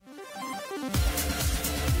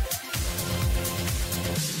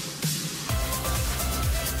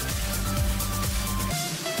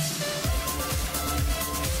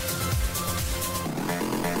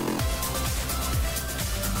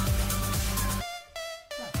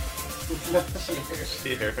Cheers.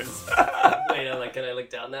 Cheers. Wait, can I look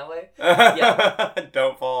down that way? Yeah.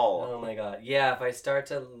 Don't fall. Oh my god. Yeah, if I start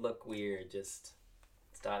to look weird, just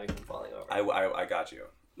stop me from falling over. I got you.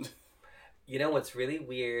 You know what's really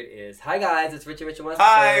weird is... Hi guys, it's Richard and Westifer.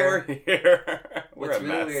 Hi, we're here. We're What's a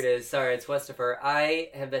really mess. weird is... Sorry, it's Westifer. I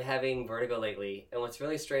have been having vertigo lately, and what's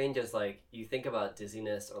really strange is, like, you think about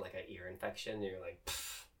dizziness or, like, an ear infection, and you're like,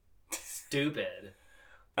 pfft, stupid.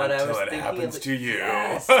 But Until I was it thinking happens of, to you.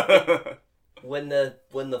 Yes. when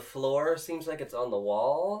the floor seems like it's on the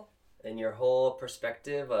wall, and your whole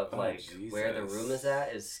perspective of, where the room is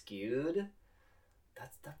at is skewed,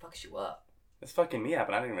 that fucks you up. It's fucking me up,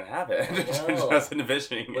 and I don't even have it. I know. Just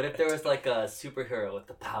envisioning What it. if there was, like, a superhero with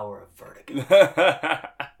the power of vertigo?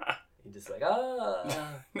 You're just like,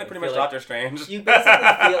 Pretty feel much like- Doctor Strange. You basically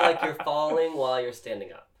feel like you're falling while you're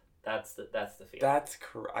standing up. That's the feeling. That's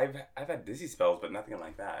I've had dizzy spells, but nothing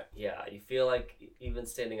like that. Yeah, you feel like, even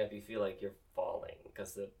standing up, you feel like you're falling.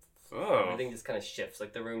 Because Oh, everything just kind of shifts.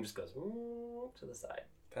 Like, the room just goes to the side.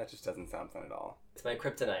 that just doesn't sound fun at all. It's my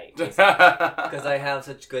kryptonite. Because I have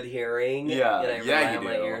such good hearing. Yeah, And I yeah, rely you on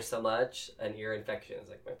my do. ears so much. An ear infection is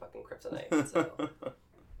like my fucking kryptonite. So,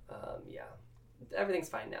 yeah. Everything's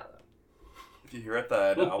fine now, though. If you hear a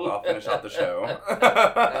thud, I'll finish out the show.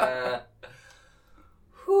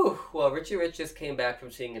 Whew. Well, Richie Rich just came back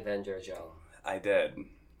from seeing Avengers, y'all. I did.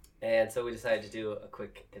 And so we decided to do a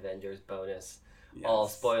quick Avengers bonus. Yes. All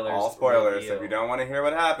spoilers. All spoilers. review. If you don't want to hear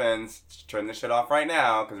what happens, just turn this shit off right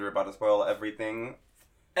now, because we're about to spoil everything.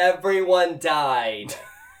 Everyone died.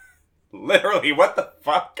 Literally, what the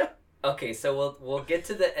fuck? Okay, so we'll get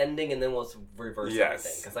to the ending and then we'll reverse Yes.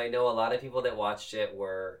 everything. Because I know a lot of people that watched it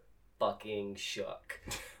were fucking shook.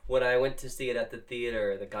 When I went to see it at the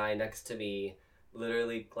theater, the guy next to me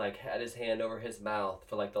literally like had his hand over his mouth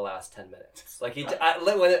for like the last 10 minutes. Like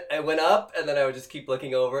when it went up, and then I would just keep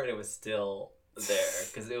looking over, and it was still there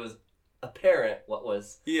because it was apparent what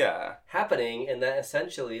was Yeah. happening, and that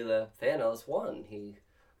essentially the Thanos won. He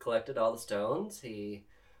collected all the stones. He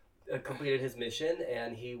completed his mission,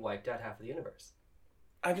 and he wiped out half of the universe.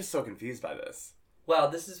 I'm just so confused by this. Well,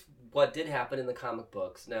 this is what did happen in the comic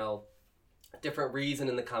books. Now, a different reason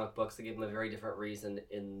in the comic books. They gave him a very different reason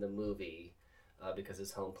in the movie, because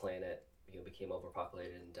his home planet became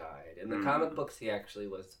overpopulated and died. In the comic books, he actually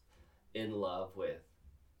was in love with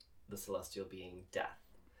the celestial being Death,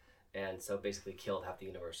 and so basically killed half the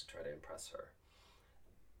universe to try to impress her.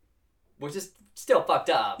 Which is still fucked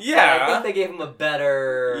up. Yeah. But I think they gave him a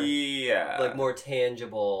better, Yeah. like more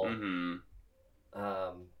tangible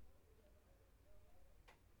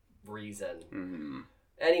reason.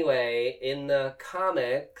 Anyway, in the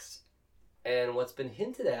comics, and what's been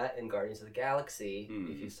hinted at in Guardians of the Galaxy,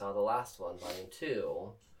 if you saw the last one, Volume 2,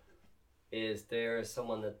 is there is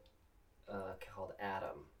someone that called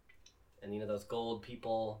Adam. And those gold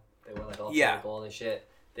people, they were like all gold and shit.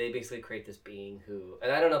 They basically create this being who,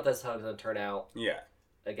 and I don't know if that's how it's going to turn out. Yeah.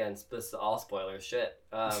 Again, this is all spoilers, shit.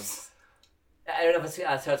 I don't know if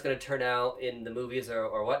that's how it's going to turn out in the movies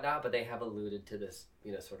or whatnot, but they have alluded to this,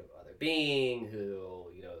 sort of other being who,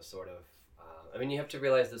 sort of, you have to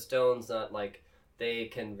realize the stones, not like they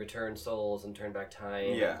can return souls and turn back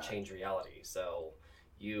time and change reality. So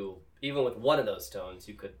even with one of those stones,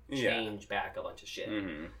 you could change back a bunch of shit.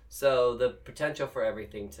 So the potential for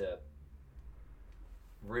everything to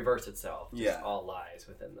reverse itself just all lies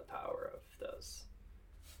within the power of those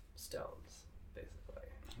stones, basically.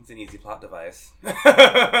 It's an easy plot device. Right.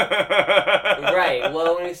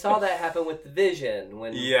 Well, when we saw that happen with the Vision,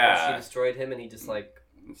 when she destroyed him and he just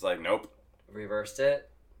it's like, nope. Reversed it.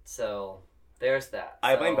 So there's that.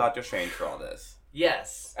 I blame Doctor Strange for all this.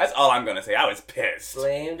 Yes. That's all I'm gonna say. I was pissed.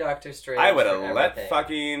 Blame Doctor Strange. I would have let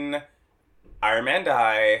fucking Iron Man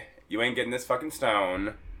die. You ain't getting this fucking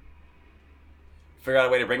stone. Figure out a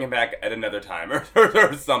way to bring him back at another time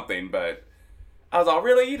or something, but I was all,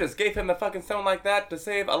 really? You just gave him the fucking stone like that to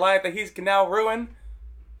save a life that he can now ruin?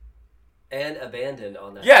 And abandoned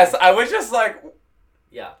on that. Yes, I was just like...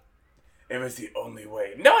 Yeah. It was the only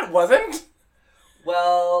way. No, it wasn't!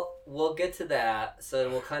 Well, we'll get to that, so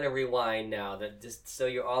we'll kind of rewind now, that just so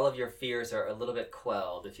all of your fears are a little bit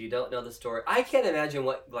quelled. If you don't know the story, I can't imagine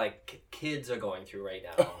what kids are going through right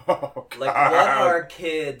now. Oh, God. Like, what are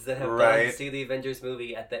kids that have gone to see the Avengers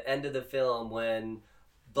movie at the end of the film when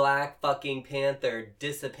Black fucking Panther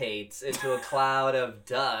dissipates into a cloud of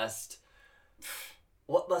dust?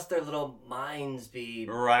 What must their little minds be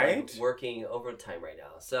working overtime right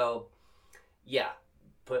now? So, yeah,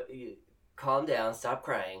 calm down, stop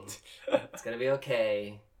crying. It's gonna be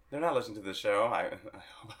okay. They're not listening to the show. I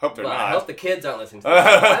hope they're Well, not. I hope the kids aren't listening to this.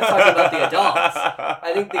 I'm talking about the adults.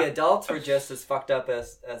 I think the adults were just as fucked up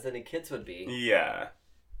as any kids would be. Yeah.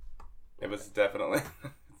 It was definitely...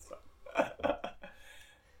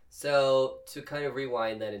 So, to kind of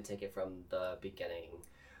rewind then and take it from the beginning,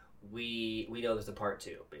 we know there's a part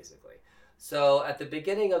 2, basically. So, at the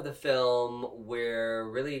beginning of the film, we're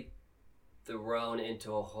really thrown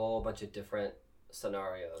into a whole bunch of different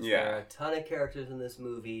scenarios. Yeah. There are a ton of characters in this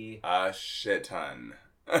movie. A shit ton.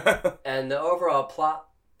 And the overall plot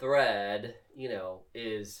thread,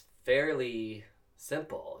 is fairly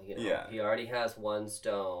simple. Yeah. He already has one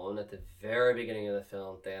stone. At the very beginning of the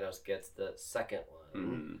film, Thanos gets the second one.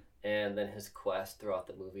 Mm. And then his quest throughout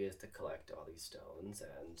the movie is to collect all these stones.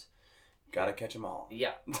 And gotta catch them all.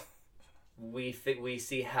 yeah. We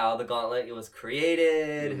see how the gauntlet was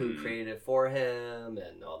created, who created it for him,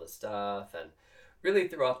 and all this stuff. And really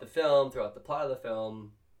throughout the plot of the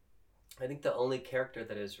film, I think the only character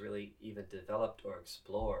that is really even developed or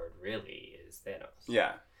explored really is Thanos.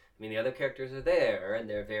 Yeah. I mean, the other characters are there, and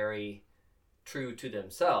they're very true to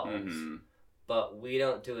themselves. Mm-hmm. But we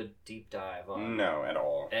don't do a deep dive on No, at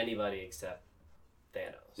all. anybody except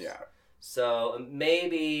Thanos. Yeah. So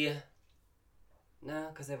maybe... No,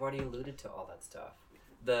 because they've already alluded to all that stuff.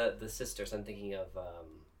 The sisters, I'm thinking of...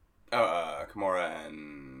 Gamora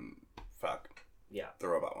and... Fuck. Yeah. The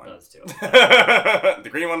robot one. Those two. The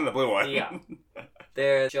green one and the blue one. Yeah.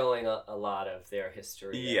 They're showing a lot of their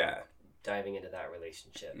history. Yeah. Diving into that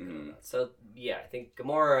relationship. Mm-hmm. And all that. So, yeah, I think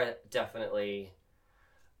Gamora definitely...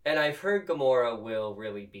 And I've heard Gamora will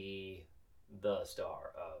really be the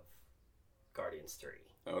star of Guardians 3.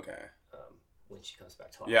 Okay. When she comes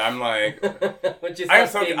back to life. Yeah, I'm like...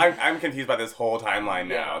 I'm confused by this whole timeline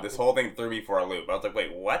now. Yeah. This whole thing threw me for a loop. I was like,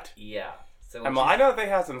 wait, what? Yeah. So I know that they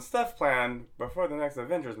have some stuff planned before the next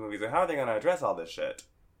Avengers movie, so how are they going to address all this shit?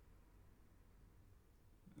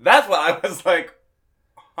 That's what I was like,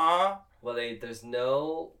 huh? Well, there's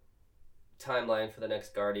no timeline for the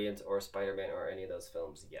next Guardians or Spider-Man or any of those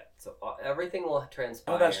films yet. So everything will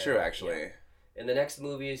transpire. Oh, that's true, actually. Yeah. In the next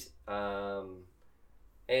movies,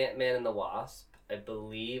 Ant-Man and the Wasp, I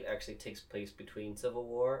believe, actually takes place between Civil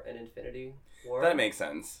War and Infinity War. That makes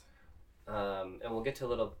sense. And we'll get to a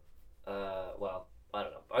little... well, I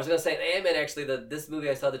don't know. I was going to say, Ant-Man, actually, this movie,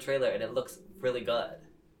 I saw the trailer, and it looks really good.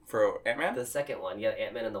 For Ant-Man? The second one, yeah,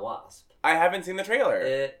 Ant-Man and the Wasp. I haven't seen the trailer.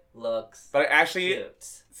 It looks But I actually, cute.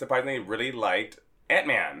 surprisingly, really liked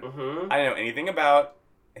Ant-Man. Mm-hmm. I didn't know anything about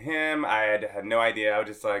him. I had no idea. I was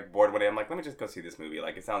just like bored one day. I'm like, let me just go see this movie.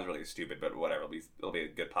 Like, it sounds really stupid, but whatever. It'll be a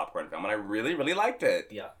good popcorn film. And I really, really liked it.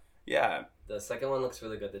 Yeah. Yeah. The second one looks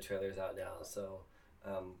really good. The trailer's out now, so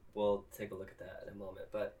we'll take a look at that in a moment.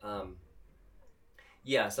 But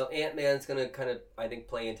yeah, so Ant-Man's gonna kind of, I think,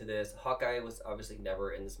 play into this. Hawkeye was obviously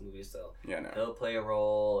never in this movie, so Yeah, no. he'll play a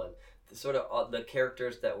role, and sort of the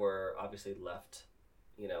characters that were obviously left,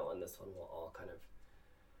 in this one will all kind of.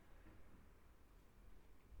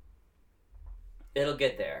 It'll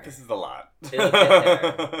get there. This is a lot. It'll get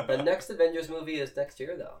there. The next Avengers movie is next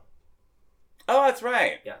year, though. Oh, that's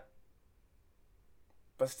right. Yeah.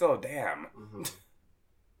 But still, damn. Mm-hmm.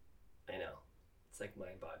 I know. It's like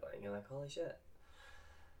mind-boggling. You're like, holy shit.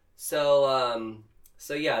 So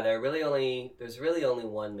yeah, there's really only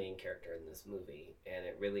one main character in this movie, and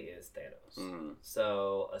it really is Thanos. Mm.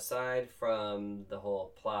 So aside from the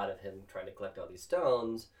whole plot of him trying to collect all these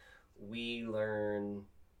stones, we learn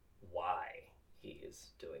why he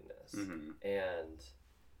is doing this. Mm-hmm. And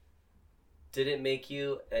did it make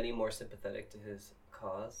you any more sympathetic to his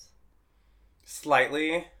cause?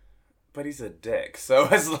 Slightly, but he's a dick. So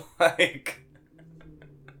it's like...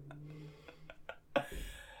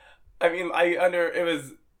 I mean,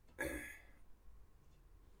 it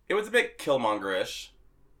was a bit Killmonger-ish.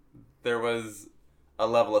 There was a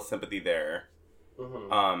level of sympathy there,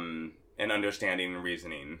 Mm-hmm. and understanding and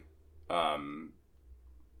reasoning,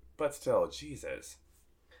 but still, Jesus.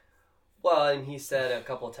 Well, and he said a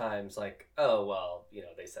couple times, like, oh, well,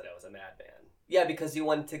 they said I was a madman. Yeah, because you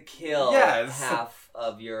wanted to kill half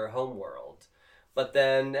of your homeworld. But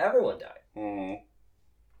then everyone died. Mm.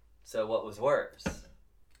 So what was worse?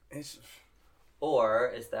 It's...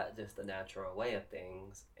 Or is that just the natural way of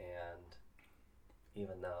things, and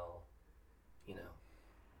even though,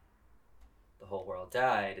 the whole world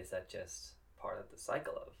died, is that just part of the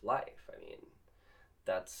cycle of life? I mean,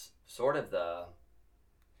 that's sort of the...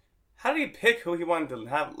 How did he pick who he wanted to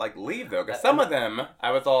have, leave, though? Because some of them,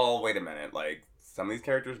 I was all, wait a minute, some of these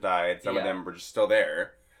characters died, some of them were just still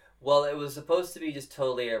there. Well, it was supposed to be just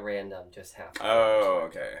totally at random, just half. Oh,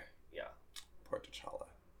 okay. Yeah. Poor T'Challa.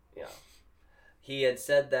 Yeah. he had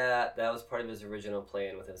said that was part of his original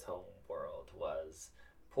plan with his home world was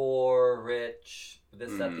poor, rich,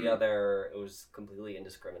 this, that, the other. It was completely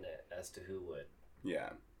indiscriminate as to who would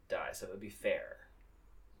die, so it would be fair.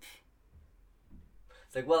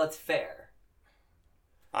 It's like, well, it's fair.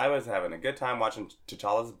 I was having a good time watching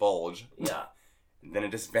T'Challa's bulge. Yeah. And then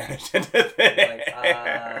it just vanished into thin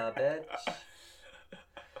air. Bitch.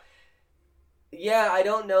 Yeah, I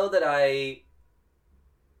don't know that I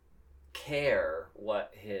care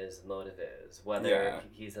what his motive is. Whether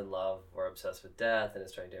he's in love or obsessed with death and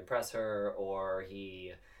is trying to impress her, or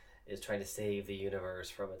he is trying to save the universe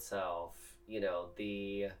from itself. You know,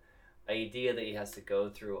 the idea that he has to go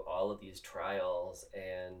through all of these trials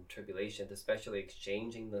and tribulations, especially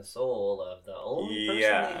exchanging the soul of the only person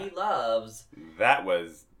that he loves. That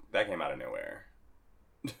came out of nowhere.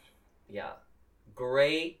 Yeah.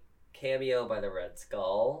 Great cameo by the Red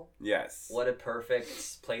Skull. Yes. What a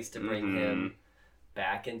perfect place to bring him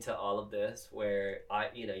back into all of this, where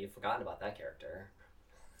you've forgotten about that character.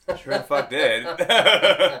 Sure the fuck did.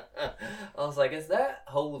 I was like, is that?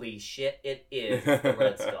 Holy shit, it is the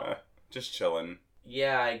Red Skull. Just chilling.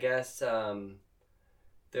 Yeah, I guess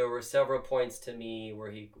there were several points to me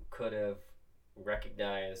where he could have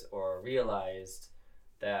recognized or realized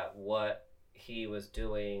that what he was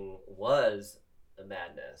doing was a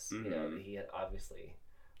madness. You know, he had obviously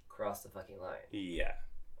crossed the fucking line. Yeah.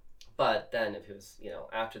 But then if it was,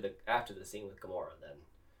 after the scene with Gamora, then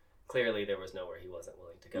clearly there was nowhere he wasn't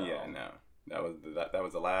willing to go. Yeah, no. That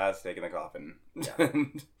was the last stake in the coffin. Yeah.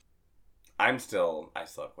 I still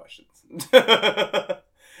have questions. It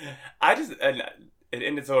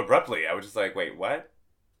ended so abruptly. I was just like, wait, what?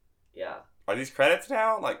 Yeah. Are these credits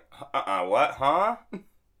now? Like, what? Huh?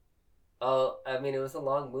 Oh, I mean, it was a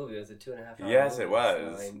long movie. It was a 2.5 hour Yes, movie, it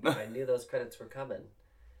was. So I knew those credits were coming.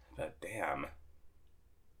 But damn.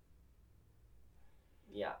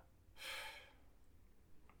 Yeah.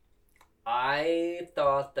 I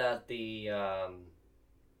thought that the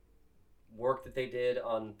work that they did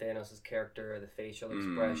on Thanos' character, the facial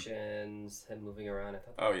expressions, him moving around, I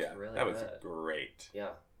thought that was really that good. was great. Yeah.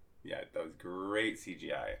 Yeah, that was great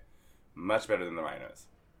CGI. Much better than the rhinos.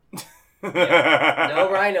 Yeah.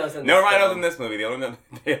 No rhinos in this rhinos in this movie. They learned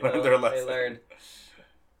their lesson. They learned.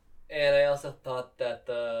 And I also thought that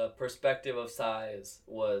the perspective of size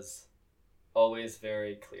was always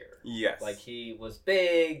very clear. Yes. Like, he was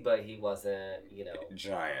big, but he wasn't,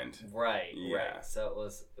 giant. Right, Yeah. right. So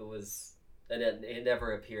it was, and it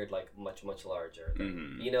never appeared like much larger.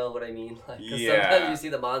 You know what I mean? Like, because sometimes you see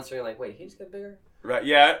the monster and you're like, wait, he just got bigger? Right,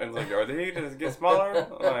 yeah. And it's like, or did he just get smaller?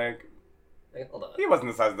 Like, hold on. he wasn't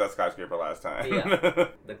the size of that skyscraper last time. Yeah.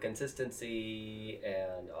 The consistency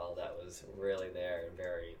and all that was really there and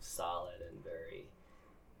very solid and very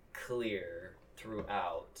clear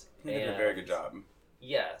throughout. He did a very good job.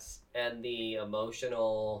 Yes, and the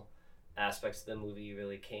emotional aspects of the movie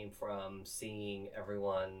really came from seeing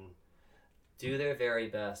everyone do their very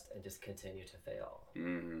best and just continue to fail,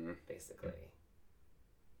 basically.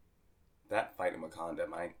 That fight in Wakanda,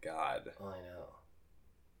 my God. Oh, I know.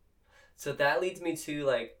 So that leads me to,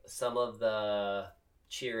 like, some of the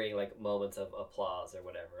cheering, like, moments of applause or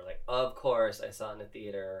whatever. Like, of course, I saw it in a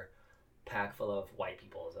theater packed full of white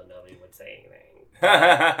people, so nobody would say anything.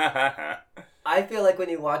 I feel like when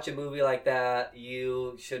you watch a movie like that,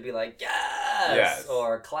 you should be like, yes!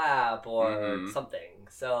 Or clap or something.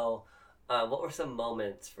 So, what were some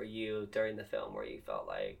moments for you during the film where you felt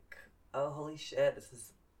like, oh, holy shit, this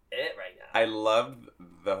is it right now? I loved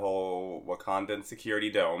the whole Wakandan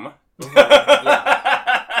security dome.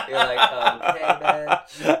 Yeah. You're like, okay,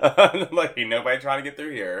 bitch. Like, ain't nobody trying to get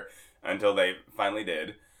through here until they finally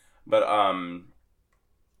did. But,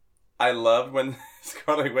 I loved when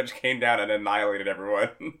Scarlet Witch came down and annihilated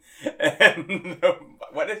everyone. And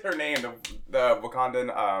what is her name? The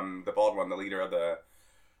Wakandan, the bald one, the leader of the...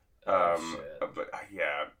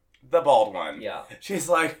 the bald one. Yeah. She's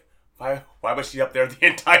like, why was she up there the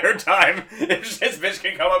entire time if this bitch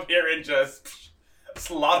can come up here and just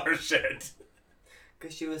slaughter shit?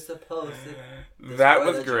 Because she was supposed to... That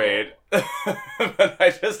was great. But I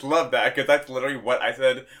just love that, because that's literally what I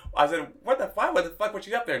said. I said, why the fuck was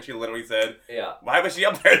she up there? And she literally said, yeah. Why was she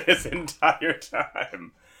up there this entire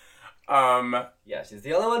time? Yeah, she's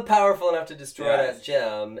the only one powerful enough to destroy that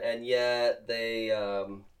gem, and yet they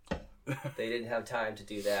didn't have time to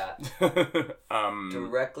do that.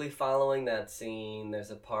 Directly following that scene, there's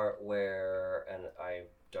a part where, and I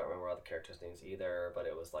don't remember all the characters' names either, but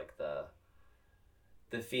it was like the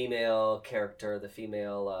female character, the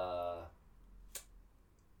female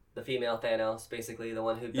Thanos, basically, the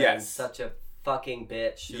one who'd been such a fucking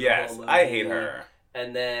bitch. Yes, I hate her.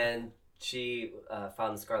 And then she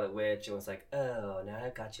found the Scarlet Witch and was like, oh, now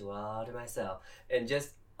I've got you all to myself. And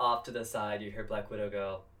just off to the side, you hear Black Widow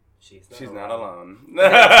go, she's not alone. And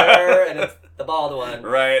it's her, and it's the bald one.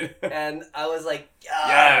 Right. And I was like,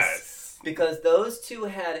 Yes! Because those two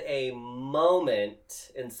had a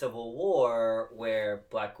moment in Civil War where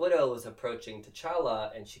Black Widow was approaching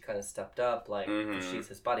T'Challa and she kind of stepped up like she's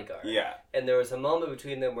his bodyguard. Yeah. And there was a moment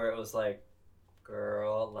between them where it was like,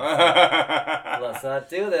 girl, let's not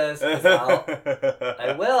do this. 'Cause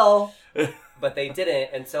I will. But they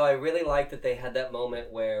didn't. And so I really liked that they had that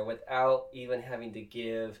moment where without even having to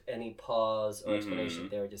give any pause or explanation,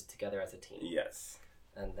 they were just together as a team. Yes.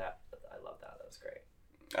 And that, I love that. That was great.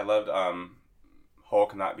 I loved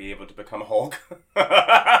Hulk not be able to become Hulk.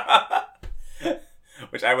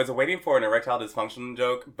 Which I was waiting for an erectile dysfunction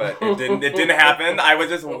joke, but it didn't happen. I was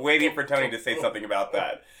just waiting for Tony to say something about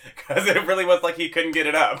that. Because it really was like he couldn't get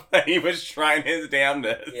it up. He was trying his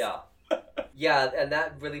damnedest. Yeah. Yeah, and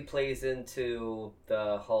that really plays into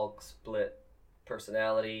the Hulk split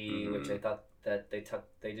personality, which I thought that they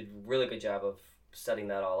did a really good job of setting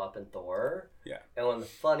that all up in Thor. Yeah. And one of the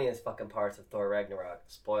funniest fucking parts of Thor Ragnarok,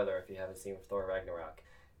 spoiler if you haven't seen Thor Ragnarok,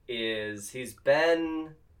 is he's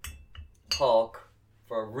been Hulk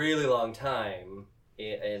for a really long time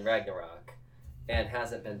in Ragnarok and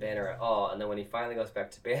hasn't been Banner at all. And then when he finally goes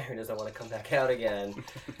back to Banner, he doesn't want to come back out again.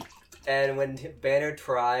 And when Banner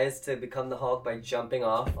tries to become the Hulk by jumping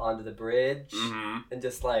off onto the bridge and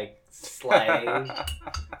just like sliding,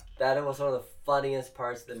 that was one of the funniest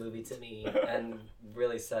parts of the movie to me and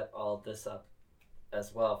really set all this up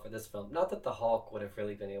as well for this film. Not that the Hulk would have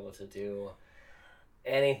really been able to do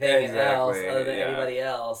anything else other than anybody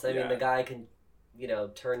else. I mean, the guy can,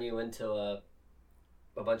 turn you into a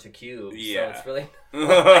bunch of cubes. Yeah. So it's really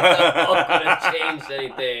not like the Hulk would have changed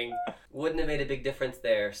anything. Wouldn't have made a big difference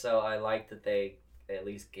there. So I like that they at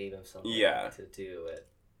least gave him something to do it.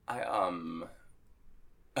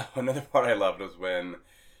 Another part I loved was when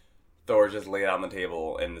Thor just laid out on the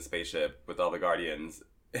table in the spaceship with all the Guardians.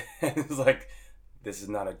 And it was like, this is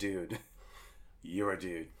not a dude. You're a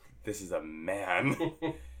dude. This is a man.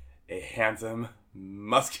 A handsome,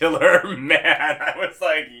 muscular man. I was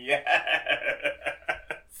like, yes.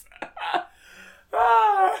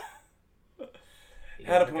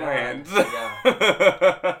 Had a point.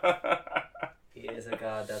 Yeah. He is a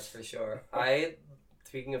god, that's for sure.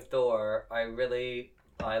 Speaking of Thor, I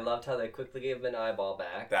loved how they quickly gave him an eyeball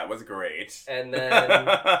back. That was great. And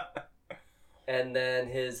then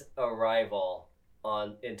his arrival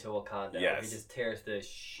into Wakanda. Yes. Where he just tears the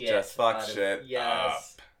shit Just fuck out of, shit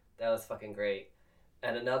yes. That was fucking great.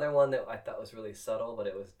 And another one that I thought was really subtle, but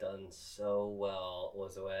it was done so well,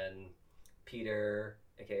 was when Peter,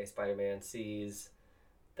 aka Spider-Man, sees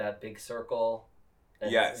that big circle and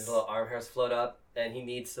his little arm hairs float up and he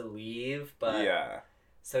needs to leave, but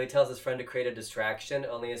so he tells his friend to create a distraction,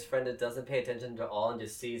 only his friend doesn't pay attention to all and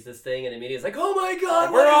just sees this thing and immediately is like, oh my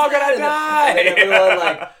god, we're all gonna die! And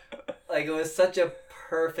everyone like it was such a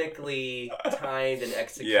perfectly timed and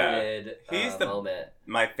executed he's moment.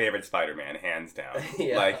 My favorite Spider-Man, hands down.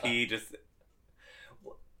 Yeah. Like, he just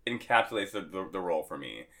encapsulates the role for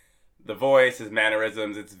me. The voice, his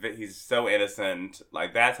mannerisms, he's so innocent.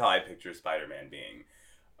 Like, that's how I picture Spider-Man being.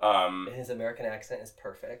 His American accent is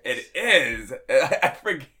perfect. It is. I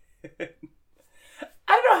forget. I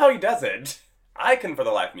don't know how he does it. I couldn't for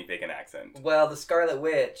the life of me fake an accent. Well, the Scarlet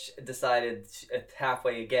Witch decided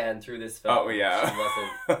halfway again through this film. Oh, yeah. She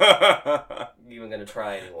wasn't even going to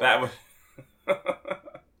try anymore. That was...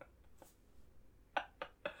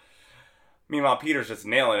 Meanwhile, Peter's just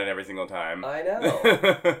nailing it every single time. I know.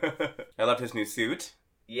 I loved his new suit.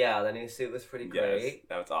 Yeah, the new suit was pretty great. Yes,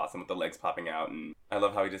 that was awesome with the legs popping out. And I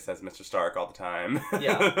love how he just says Mr. Stark all the time.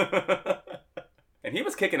 Yeah. And he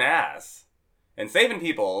was kicking ass. And saving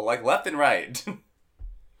people, like, left and right.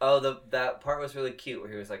 Oh, that part was really cute where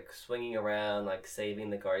he was, like, swinging around, like, saving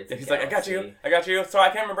the Guardians of the Galaxy. Like, I got you. Sorry,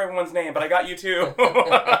 I can't remember everyone's name, but I got you, too.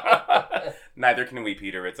 Neither can we,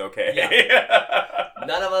 Peter. It's okay. Yeah.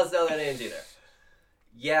 None of us know their names either.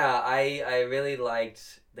 Yeah, I really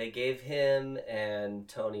liked... They gave him and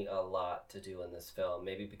Tony a lot to do in this film.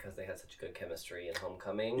 Maybe because they had such good chemistry in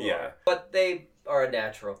Homecoming. Yeah. But they are a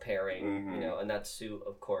natural pairing, and that suit,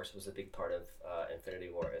 of course, was a big part of Infinity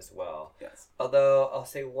War as well. Yes. Although, I'll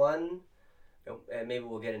say one, and maybe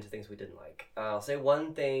we'll get into things we didn't like. I'll say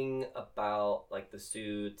one thing about, like, the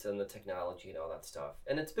suits and the technology and all that stuff.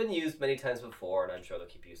 And it's been used many times before, and I'm sure they'll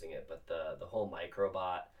keep using it, but the whole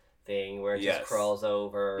microbot thing where it just crawls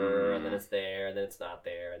over and then it's there and then it's not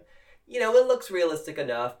there, and it looks realistic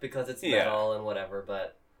enough because it's metal and whatever,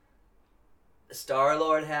 but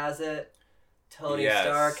Star-Lord has it Tony Yes.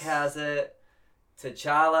 Stark has it.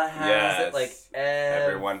 T'Challa has Yes. it. Like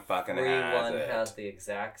Everyone fucking has everyone it. has the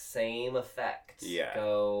exact same effect. Yeah.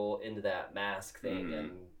 Go into that mask thing, Mhm.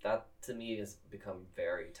 and that to me has become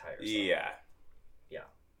very tiresome. Yeah. Yeah.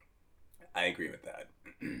 I agree with that.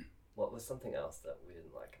 What was something else that we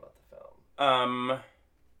didn't like about the film?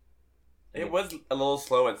 It was a little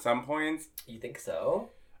slow at some points. You think so?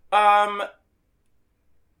 Not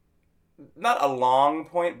a long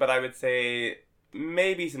point, but I would say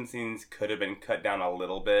maybe some scenes could have been cut down a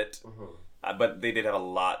little bit. Mm-hmm. But they did have a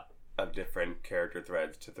lot of different character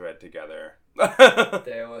threads to thread together.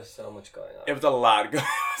 There was so much going on. It was a lot. It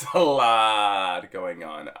was a lot going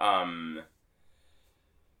on.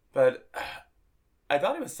 But I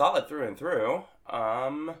thought it was solid through and through.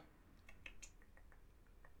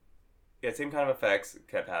 Yeah, same kind of effects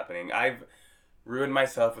kept happening. I've ruined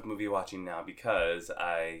myself with movie watching now because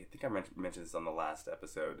I think I mentioned this on the last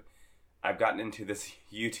episode. I've gotten into this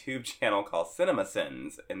YouTube channel called Cinema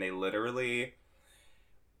Sins, and they literally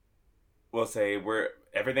will say we're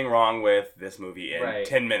everything wrong with this movie in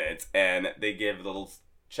 10 minutes, and they give little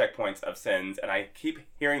checkpoints of sins, and I keep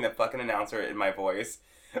hearing the fucking announcer in my voice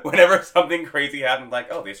whenever something crazy happens, like,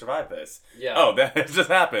 oh, they survived this. Yeah. Oh, that just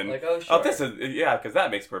happened. Like, oh, sure. Oh, this is, yeah, because that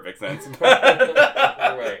makes perfect sense.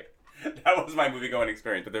 Right. That was my movie-going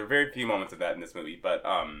experience, but there are very few moments of that in this movie. But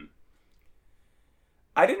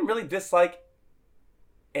I didn't really dislike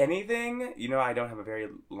anything. You know, I don't have a very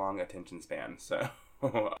long attention span, so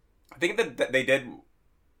I think that they did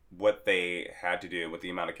what they had to do with the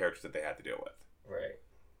amount of characters that they had to deal with. Right.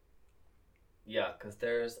 Yeah, because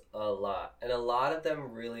there's a lot. And a lot of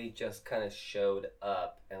them really just kind of showed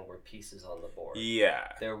up and were pieces on the board. Yeah.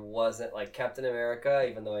 There wasn't, like, Captain America,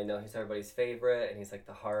 even though I know he's everybody's favorite, and he's, like,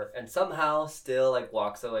 the heart, and somehow still, like,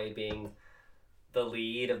 walks away being the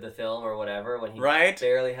lead of the film or whatever, when he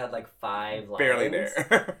barely had, like, 5 lines. Barely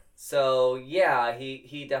there. So, yeah,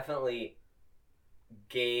 he definitely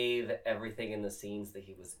gave everything in the scenes that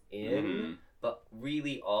he was in. Mm-hmm. But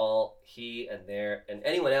really all he and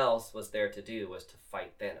anyone else was there to do was to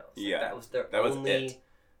fight Thanos. Yeah. That was their only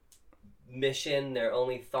mission, their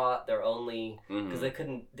only thought, their only... Because they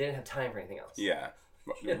didn't have time for anything else. Yeah.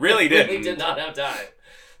 Really didn't. They did not have time.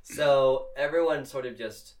 So everyone sort of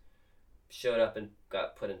just showed up and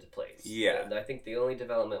got put into place. Yeah. And I think the only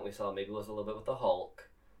development we saw maybe was a little bit with the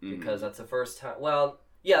Hulk. Because that's the first time... Well,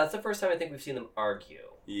 yeah, that's the first time I think we've seen them argue.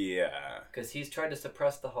 Yeah. Because he's tried to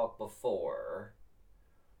suppress the Hulk before.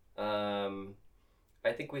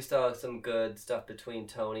 I think we saw some good stuff between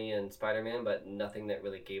Tony and Spider-Man, but nothing that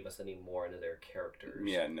really gave us any more into their characters.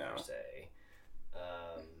 Yeah, no. Per se.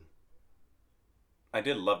 I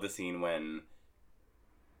did love the scene when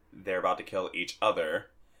they're about to kill each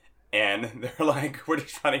other, and they're like, "We're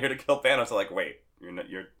just trying to here to kill Thanos." They're like, "Wait,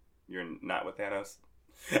 you're not with Thanos?"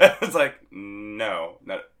 I was like, "No,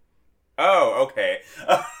 not." Oh, okay.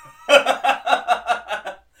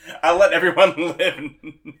 I'll let everyone live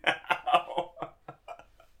now.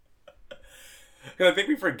 Because I think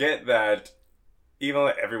we forget that even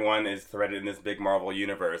though everyone is threaded in this big Marvel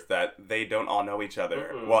universe, that they don't all know each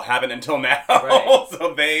other. Mm-mm. Well, haven't until now. Right.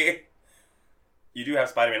 So you do have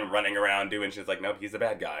Spider-Man running around doing shit like, nope, he's the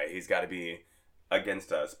bad guy. He's got to be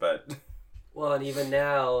against us, but... Well, and even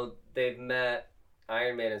now, they've met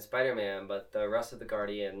Iron Man and Spider-Man, but the rest of the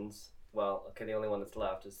Guardians... Well, okay, the only one that's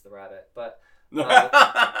left is the Rabbit, but...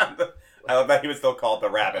 I love that he was still called the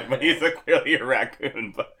Rabbit, but he's clearly a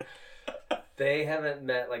raccoon, but... They haven't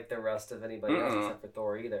met, like, the rest of anybody else except for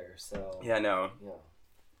Thor either, so... Yeah, no. Yeah.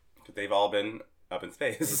 They've all been up in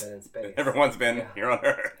space. They've been in space. Everyone's been here on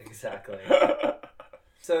Earth. Exactly.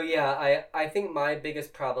 So, yeah, I think my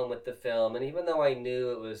biggest problem with the film, and even though I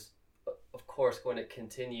knew it was, of course, going to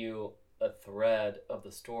continue a thread of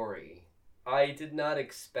the story... I did not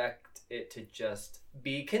expect it to just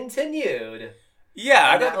be continued. Yeah,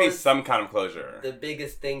 I thought there'd be some kind of closure. The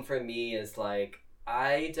biggest thing for me is, like,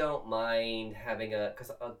 I don't mind having because,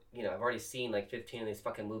 I've already seen, like, 15 of these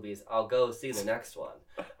fucking movies. I'll go see the next one.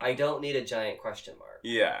 I don't need a giant question mark.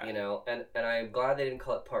 Yeah. And I'm glad they didn't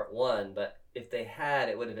call it part 1, but if they had,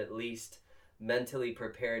 it would have at least mentally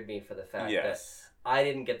prepared me for the fact that I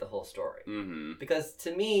didn't get the whole story. Mm-hmm. Because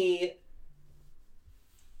to me...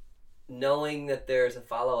 Knowing that there's a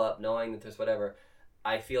follow-up, knowing that there's whatever,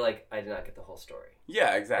 I feel like I did not get the whole story.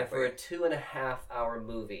 Yeah, exactly. And for a 2.5-hour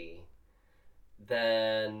movie,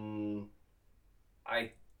 then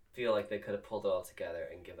I feel like they could have pulled it all together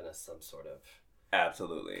and given us some sort of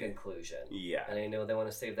absolutely conclusion. Yeah. And I know they want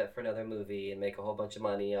to save that for another movie and make a whole bunch of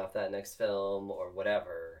money off that next film or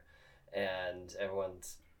whatever. And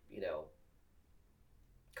everyone's,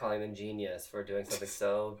 calling them genius for doing something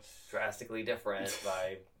so drastically different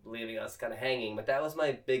by leaving us kind of hanging. But that was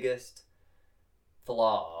my biggest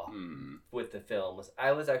flaw with the film. Was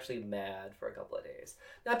I was actually mad for a couple of days.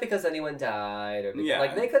 Not because anyone died or because,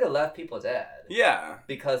 like, they could have left people dead. Yeah.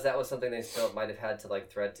 Because that was something they still might have had to, like,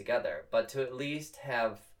 thread together. But to at least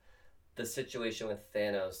have the situation with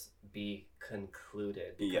Thanos be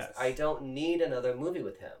concluded. Yes. I don't need another movie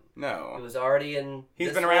with him. No. He was already in...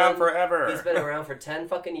 He's been around forever. He's been around for 10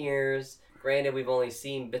 fucking years. Granted, we've only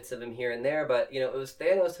seen bits of him here and there, but, you know, it was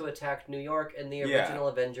Thanos who attacked New York in the original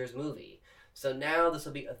Avengers movie. So now this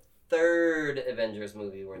will be a third Avengers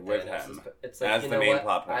movie where with Thanos him. It's like, as you the know main what?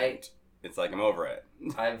 plot point. It's like, I'm over it.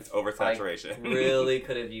 It's oversaturation. I really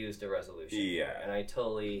could have used a resolution. Yeah. Here. And I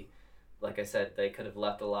totally, like I said, they could have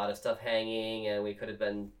left a lot of stuff hanging, and we could have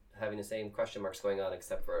been having the same question marks going on,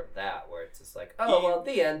 except for that, where it's just like, oh, well, at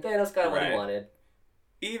the end, Thanos got what he wanted.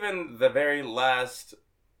 Even the very last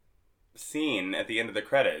scene at the end of the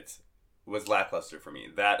credits was lackluster for me.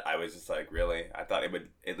 That I was just like, really? I thought it would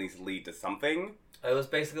at least lead to something. It was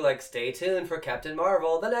basically like, stay tuned for Captain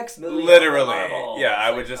Marvel, the next movie. Literally. Marvel. Yeah,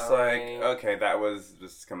 I was just like, okay, that was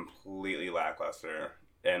just completely lackluster.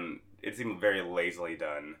 And it seemed very lazily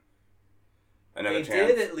done. They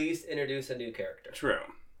did at least introduce a new character. True.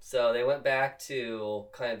 So they went back to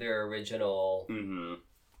kind of their original,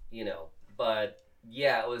 you know, but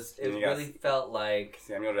yeah, it really felt like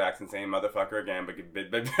Samuel Jackson saying motherfucker again,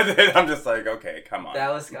 but I'm just like, okay, come on. I thought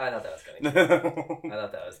that was kind of cute. I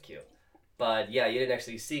thought that was cute. But yeah, you didn't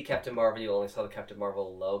actually see Captain Marvel, you only saw the Captain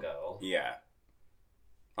Marvel logo. Yeah.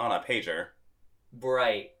 On a pager.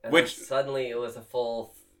 Right. And which suddenly it was a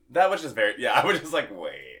full... That was just very... Yeah, I was just like,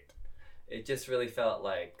 wait. It just really felt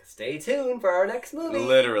like, stay tuned for our next movie.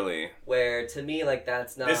 Literally. Where, to me, like,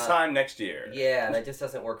 that's not... This time next year. Yeah, that just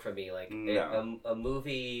doesn't work for me. Like, no. a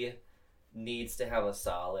movie needs to have a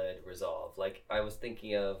solid resolve. Like, I was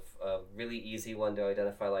thinking of a really easy one to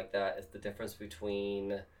identify like that is the difference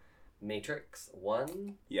between Matrix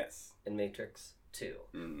 1 and Matrix 2.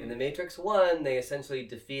 In the Matrix 1, they essentially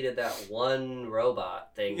defeated that one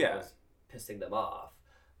robot thing that was pissing them off.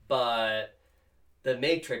 But... the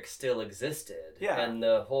Matrix still existed, and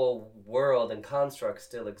the whole world and construct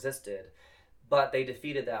still existed, but they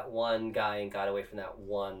defeated that one guy and got away from that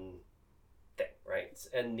one thing, right?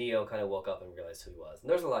 And Neo kind of woke up and realized who he was.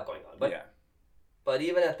 And there's a lot going on, but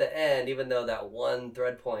even at the end, even though that one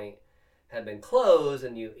thread point had been closed,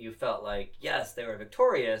 and you felt like, yes, they were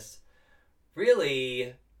victorious,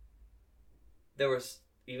 really, there was,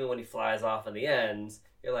 even when he flies off in the end,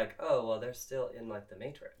 you're like, oh, well, they're still in, like, the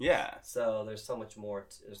Matrix. Yeah. So there's so much more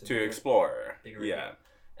to explore. Bigger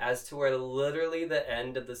as to where literally the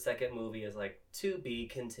end of the second movie is like, to be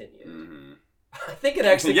continued. I think it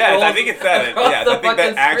actually I think it said it. Yes, I think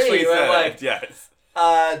that actually said like, it. Yes.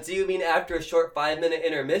 Do you mean after a short 5-minute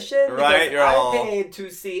intermission? Right, because I paid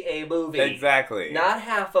to see a movie. Exactly. Not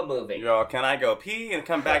half a movie. You're all, can I go pee and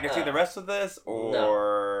come back and see the rest of this? Or...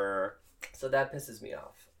 No. So that pisses me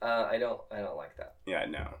off. I don't like that. Yeah,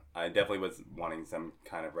 no. I definitely was wanting some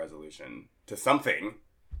kind of resolution to something.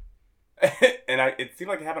 And it seemed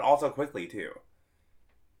like it happened all so quickly, too.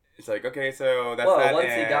 It's like, okay, so that's that.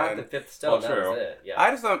 Once he got the fifth stone, that was it. Yeah. I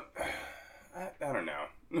just don't... I don't know.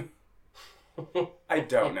 I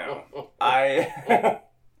don't know.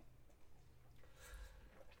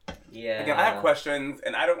 Yeah. Again, I have questions,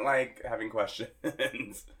 and I don't like having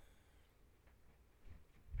questions.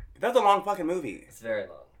 That's a long fucking movie. It's very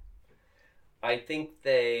long. I think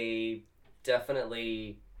they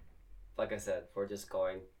definitely, like I said, were just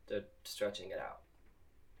stretching it out,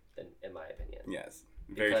 in my opinion. Yes.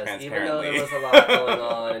 Very because transparently. Even though there was a lot going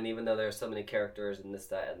on, and even though there's so many characters and this,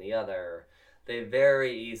 that, and the other, they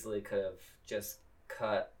very easily could have just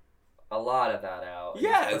cut a lot of that out.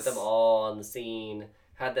 Yes. Put them all on the scene,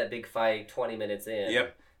 had that big fight 20 minutes in.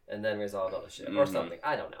 Yep. And then resolved all the shit. Or something.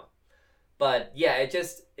 I don't know. But yeah, it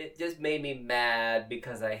just made me mad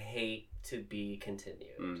because I hate to be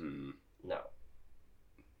continued. No.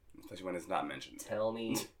 Especially when it's not mentioned. Tell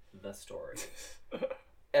me the story.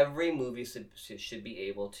 Every movie should be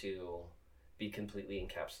able to be completely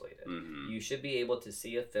encapsulated. You should be able to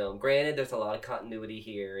see a film. Granted, there's a lot of continuity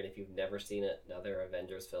here, and if you've never seen another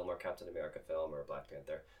Avengers film or Captain America film or Black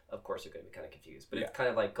Panther, of course you're going to be kind of confused. But it's kind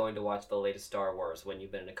of like going to watch the latest Star Wars when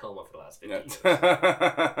you've been in a coma for the last 15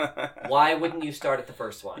 years. Why wouldn't you start at the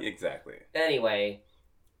first one? Exactly. Anyway,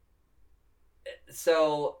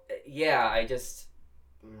 so, yeah, I just...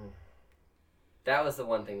 that was the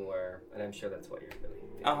one thing where, and I'm sure that's what you're really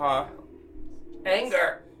feeling right now.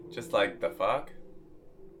 Anger! Just like, the fuck?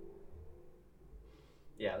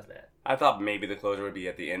 Yeah, I was mad. I thought maybe the closure would be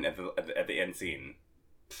at the end, at the end scene.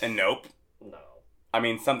 And nope. No. I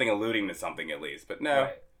mean, something alluding to something at least, but no.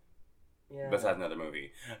 Right. Yeah. Besides another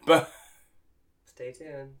movie. But stay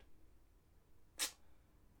tuned.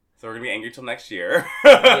 So we're gonna be angry till next year.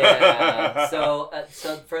 Yeah. So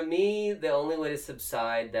for me, the only way to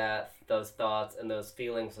subside those thoughts and those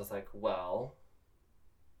feelings was like, well,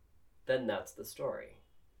 then that's the story.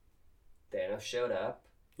 Thanos showed up.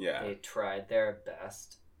 Yeah. They tried their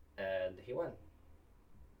best, and he won.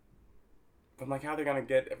 But I'm like, how are they gonna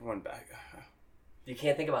get everyone back? You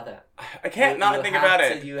can't think about that. I can't not think about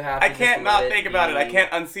it. You have to I can't not think about it. I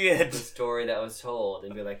can't unsee it. The story that was told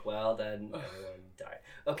and be like, well, then everyone died.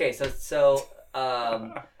 Okay, so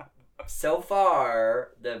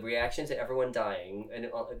far the reaction to everyone dying, and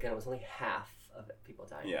again, it was only half of people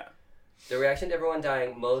dying. Yeah. The reaction to everyone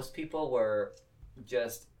dying, most people were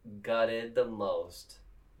just gutted the most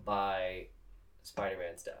by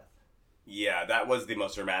Spider-Man's death. Yeah, that was the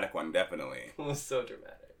most dramatic one, definitely. It was so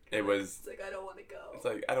dramatic. It was... It's like, I don't want to go. It's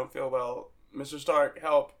like, I don't feel well. Mr. Stark,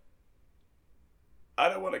 help. I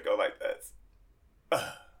don't want to go like this.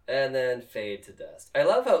 And then fade to dust. I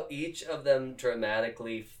love how each of them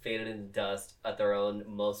dramatically faded into dust at their own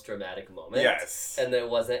most dramatic moment. Yes. And there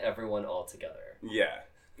wasn't everyone all together. Yeah.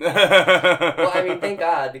 Well, I mean, thank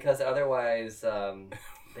God, because otherwise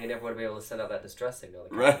they never would have been able to send out that distress signal.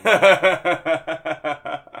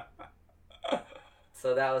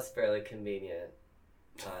 So that was fairly convenient.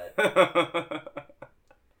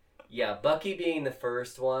 Yeah, Bucky being the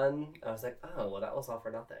first one, I was like, oh, well, that was all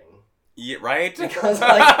for nothing. Yeah, right? Because,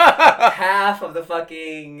 like, half of the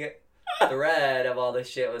fucking thread of all this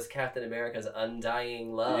shit was Captain America's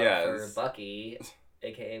undying love for Bucky,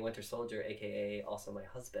 a.k.a. Winter Soldier, a.k.a. also my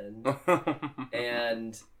husband.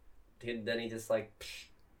 And then he just, like,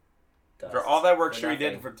 dust. For all that work Shuri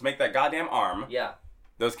did to make that goddamn arm. Yeah.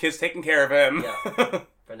 Those kids taking care of him. Yeah.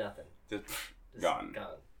 For nothing. Just gone.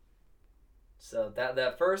 So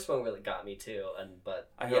that first one really got me too,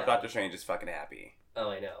 but I hope Doctor Strange is fucking happy. Oh,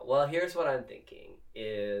 I know. Well, here's what I'm thinking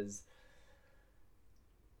is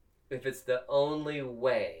if it's the only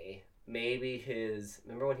way, maybe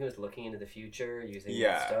remember when he was looking into the future using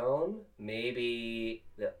the stone? Maybe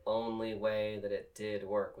the only way that it did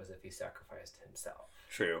work was if he sacrificed himself.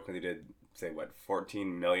 True, because he did say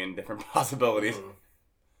 14 million different possibilities. Mm-hmm.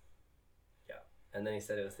 Yeah. And then he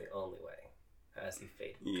said it was the only way. As he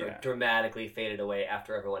faded, dramatically faded away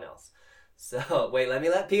after everyone else. So, wait,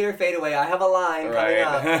 let Peter fade away. I have a line coming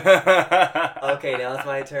up. Okay, now it's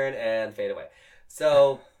my turn, and fade away.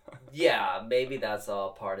 So, yeah, maybe that's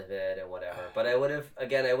all part of it and whatever. But I would have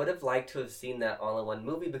liked to have seen that all in one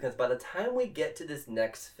movie, because by the time we get to this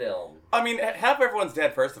next film... I mean, half everyone's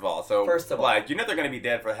dead, first of all. So, like, you know they're going to be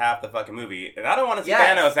dead for half the fucking movie. And I don't want to see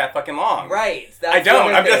Thanos that fucking long. Right. I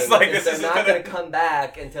don't. I'm just like, this is not going to come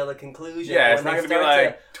back until the conclusion. Yeah, it's not going to be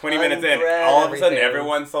like 20 minutes in. All of a sudden,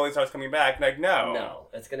 everyone slowly starts coming back. Like, no. No.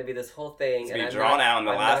 It's going to be this whole thing. It's going to be drawn out in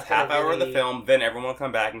the last half hour of the film. Then everyone will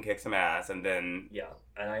come back and kick some ass. And then... Yeah.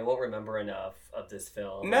 And I won't remember enough of this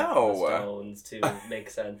film. No. The stones to make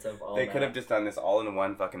sense of all They could have just done this all in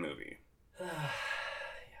one fucking movie. Yeah.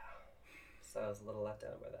 So I was a little let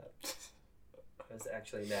down by that. I was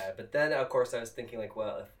actually mad. But then, of course, I was thinking, like,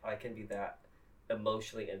 well, if I can be that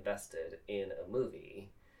emotionally invested in a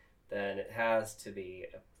movie, then it has to be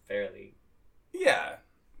a fairly... Yeah.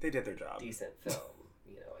 They did their job. Decent film.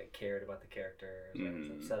 You know, I cared about the characters. I was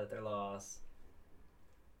upset at their loss.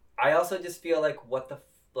 I also just feel like what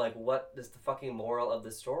is the fucking moral of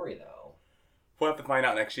the story, though? We'll have to find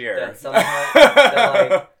out next year.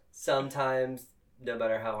 That sometimes, no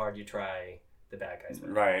matter how hard you try, the bad guys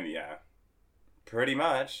win. Right, yeah. Pretty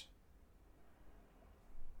much.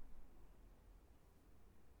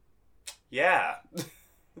 Yeah.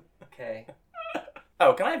 Okay.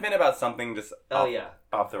 Oh, can I vent about something just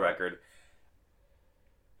off the record?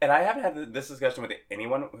 And I haven't had this discussion with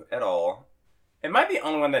anyone at all. Am I the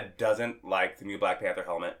only one that doesn't like the new Black Panther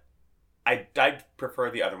helmet? I prefer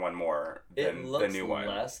the other one more than the new one. It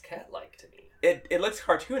looks less cat-like to me. It looks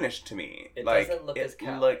cartoonish to me. It doesn't look as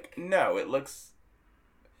cat-like. No, it looks...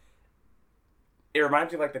 It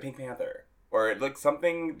reminds me of like the Pink Panther. Or it looks...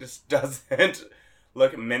 Something just doesn't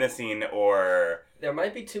look menacing or... There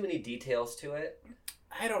might be too many details to it.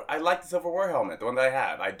 I like the Civil War helmet, the one that I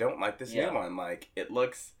have. I don't like this new one. Like, it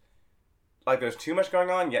looks... Like, there's too much going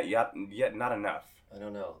on, yet not enough. I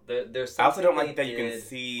don't know. There's I also don't like that you can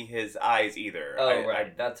see his eyes either. Oh,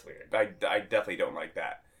 right. That's weird. I definitely don't like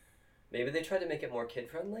that. Maybe they tried to make it more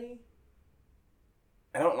kid-friendly?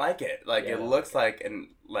 I don't like it. Like, it looks like...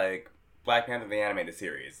 Black Panther the animated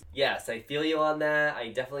series. Yes, I feel you on that. I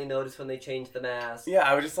definitely noticed when they changed the mask. Yeah,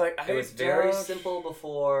 I was just like, It was very simple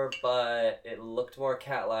before, but it looked more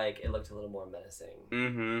cat-like. It looked a little more menacing.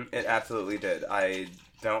 Mm-hmm. It absolutely did. I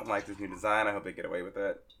don't like this new design. I hope they get away with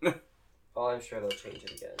it. Oh, I'm sure they'll change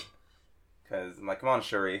it again. Because I'm like, come on,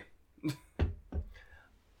 Shuri.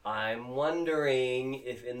 I'm wondering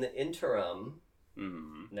if in the interim,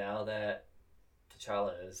 now that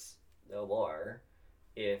T'Challa is no more,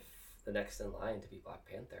 if the next in line to be Black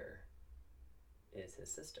Panther is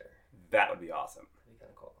his sister. That would be awesome. That'd be kind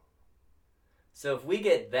of cool. So if we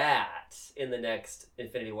get that in the next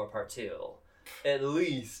Infinity War Part 2, at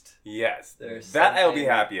least yes, there's that I'll be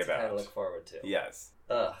happy to about. kind of look forward to. Yes.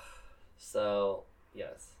 Ugh. So,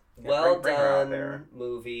 yes. Yeah, Well bring her out done there.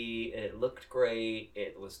 movie. It looked great.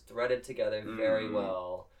 It was threaded together very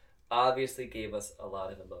well. Obviously gave us a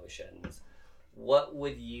lot of emotions. What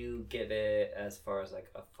would you give it as far as like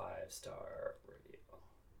a 5-star review?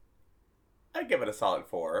 I'd give it a solid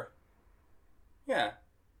 4. Yeah.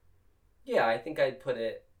 Yeah, I think I'd put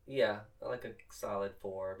it, like a solid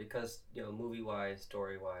 4 because, movie-wise,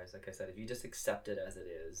 story-wise, like I said, if you just accept it as it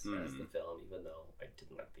is, as the film, even though I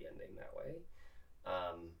didn't like the ending that way,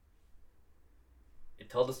 it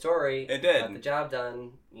told the story. It did. Got the job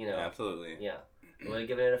done, Yeah, absolutely. Yeah. I would have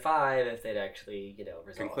given it a 5 if they'd actually,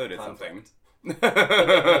 resolved Concluded conflict. something.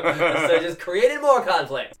 So just created more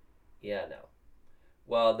conflict. Yeah, no.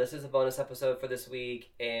 Well, this is a bonus episode for this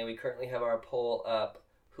week, and we currently have our poll up.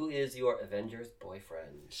 Who is your Avengers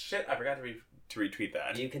boyfriend? Shit, I forgot to retweet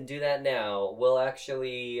that. You can do that now. We'll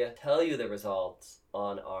actually tell you the results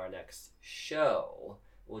on our next show.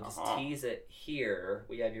 We'll just tease it here.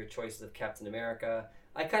 We have your choices of Captain America.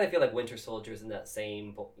 I kind of feel like Winter Soldier's in that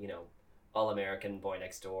same, all-American boy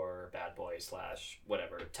next door, bad boy /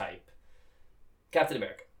 whatever type. Captain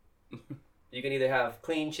America. You can either have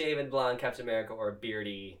clean-shaven blonde Captain America or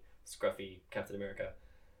beardy, scruffy Captain America.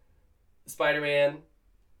 Spider-Man,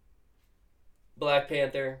 Black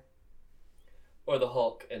Panther, or the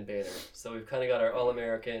Hulk and Banner. So we've kind of got our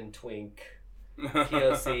all-American twink,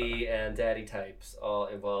 POC, and daddy types all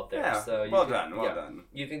involved there. Yeah, so well done.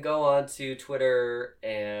 You can go on to Twitter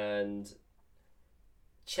and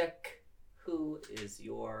check who is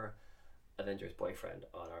your Avengers boyfriend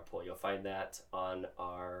on our poll. You'll find that on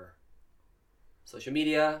our social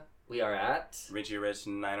media. We are at Richie Rich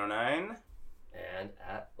 909 and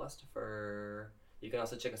at Westifer. You can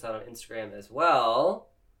also check us out on Instagram as well.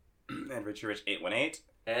 and Richie Rich 818.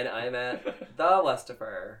 And I'm at the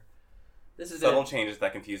Westifer. This is subtle changes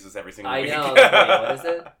that confuse us every single week. I know. What is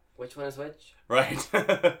it? Which one is which? Right.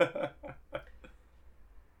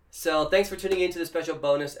 So thanks for tuning into the special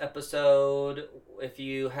bonus episode. If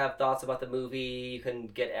you have thoughts about the movie, you can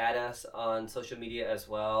get at us on social media as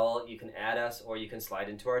well. You can add us or you can slide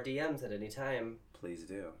into our DMs at any time. Please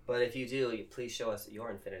do. But if you do, please show us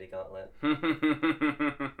your Infinity Gauntlet.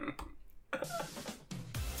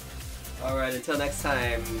 All right, until next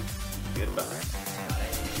time. Goodbye.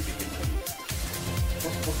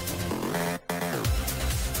 Bye.